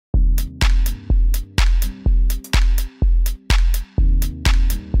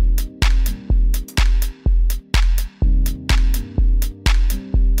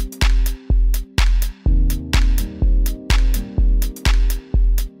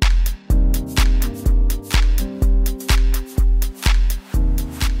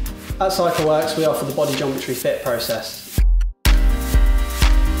At Cycleworks we offer the body geometry fit process.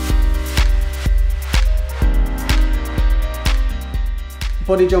 The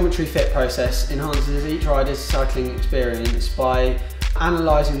body geometry fit process enhances each rider's cycling experience by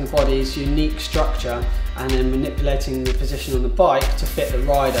analysing the body's unique structure and then manipulating the position on the bike to fit the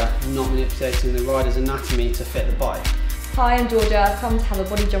rider, not manipulating the rider's anatomy to fit the bike. Hi, I'm Georgia. I've come to have a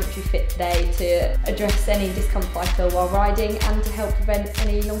body geometry fit today to address any discomfort I feel while riding and to help prevent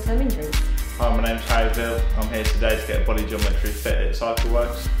any long-term injuries. Hi, my name's Harry. I'm here today to get a body geometry fit at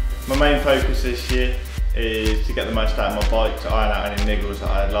Cycleworks. My main focus this year is to get the most out of my bike, to iron out any niggles that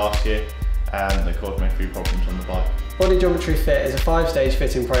I had last year and that caused me a few problems on the bike. Body geometry fit is a 5-stage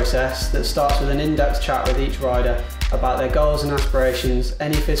fitting process that starts with an in-depth chat with each rider about their goals and aspirations,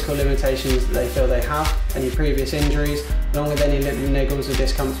 any physical limitations that they feel they have, any previous injuries, along with any little niggles or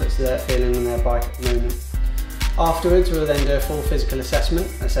discomforts that they're feeling on their bike at the moment. Afterwards, we'll then do a full physical assessment,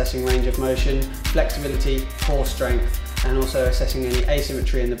 assessing range of motion, flexibility, core strength, and also assessing any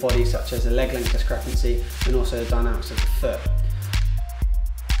asymmetry in the body, such as a leg length discrepancy and also the dynamics of the foot.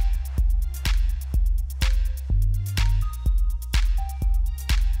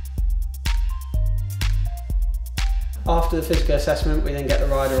 After the physical assessment, we then get the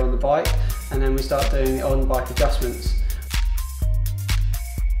rider on the bike and then we start doing the on-bike adjustments.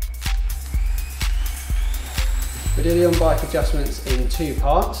 We do the on-bike adjustments in 2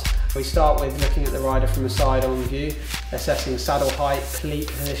 parts. We start with looking at the rider from a side-on view, assessing saddle height, cleat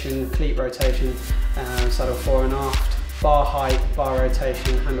position, cleat rotation, saddle fore and aft, bar height, bar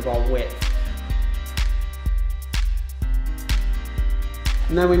rotation, handlebar width.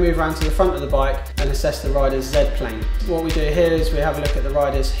 And then we move around to the front of the bike and assess the rider's Z-plane. What we do here is we have a look at the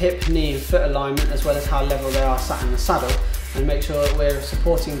rider's hip, knee and foot alignment, as well as how level they are sat in the saddle, and make sure that we're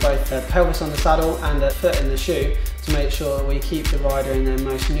supporting both their pelvis on the saddle and their foot in the shoe to make sure that we keep the rider in their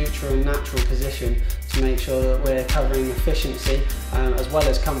most neutral and natural position, to make sure that we're covering efficiency as well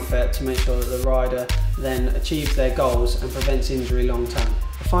as comfort, to make sure that the rider then achieves their goals and prevents injury long term.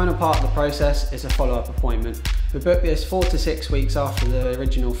 The final part of the process is a follow-up appointment. We book this 4 to 6 weeks after the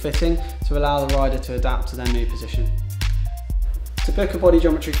original fitting to allow the rider to adapt to their new position. To book a body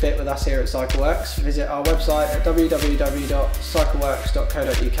geometry fit with us here at Cycleworks, visit our website at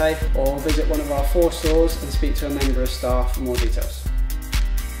www.cycleworks.co.uk or visit one of our 4 stores and speak to a member of staff for more details.